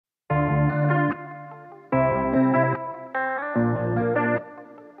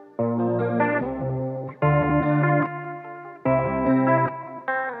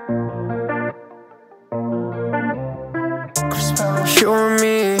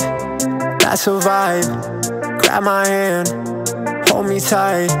that's a vibe. Grab my hand, hold me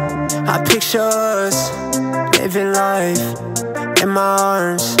tight. I picture us living life in my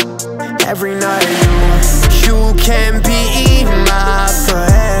arms every night. You can be my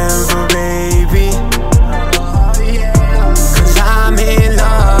forever, baby, 'cause I'm in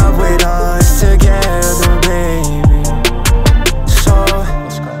love with us together, baby. So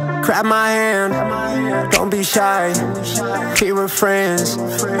grab my hand, don't be shy. We were friends,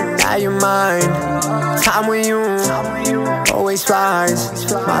 now you're mine. Time with you always flies.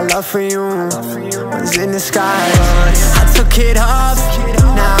 My love for you was in the skies. I took it up,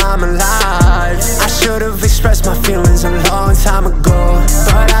 now I'm alive. I should've expressed my feelings a long time ago,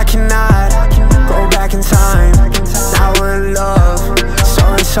 but I cannot go back in time. Now we're in love, so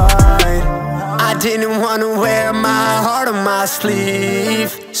it's alright. I didn't wanna wear my heart on my sleeve,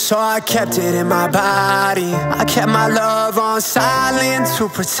 so I kept it in my body. I kept my love on silent to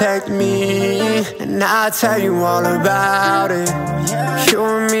protect me, and I'll tell you all about it. You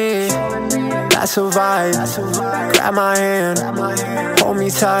and me, that's a vibe. Grab my hand, hold me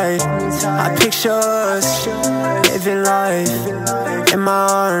tight. I picture us living life in my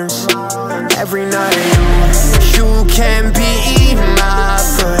arms every night. You can be my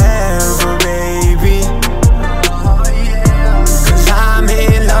forever, baby, 'cause I'm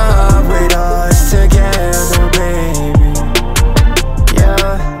in love with us together, baby.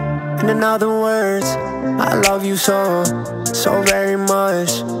 Yeah, in other words, I love you so very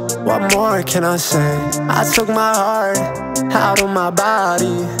much. What more can I say? I took my heart out of my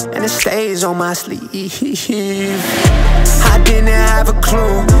body, and it stays on my sleeve. I didn't have a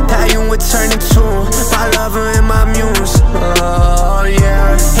clue that you would turn into my lover and my muse. Oh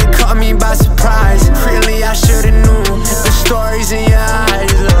yeah, it caught me by surprise. Really, I should've knew the stories in your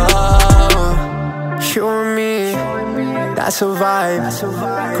eyes. Oh, you and me, that's a vibe.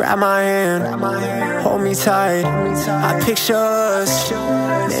 Grab my hand, hold me tight. I picture us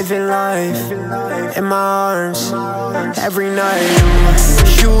living life in my arms every night.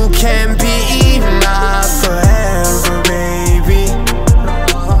 You can be my forever, baby.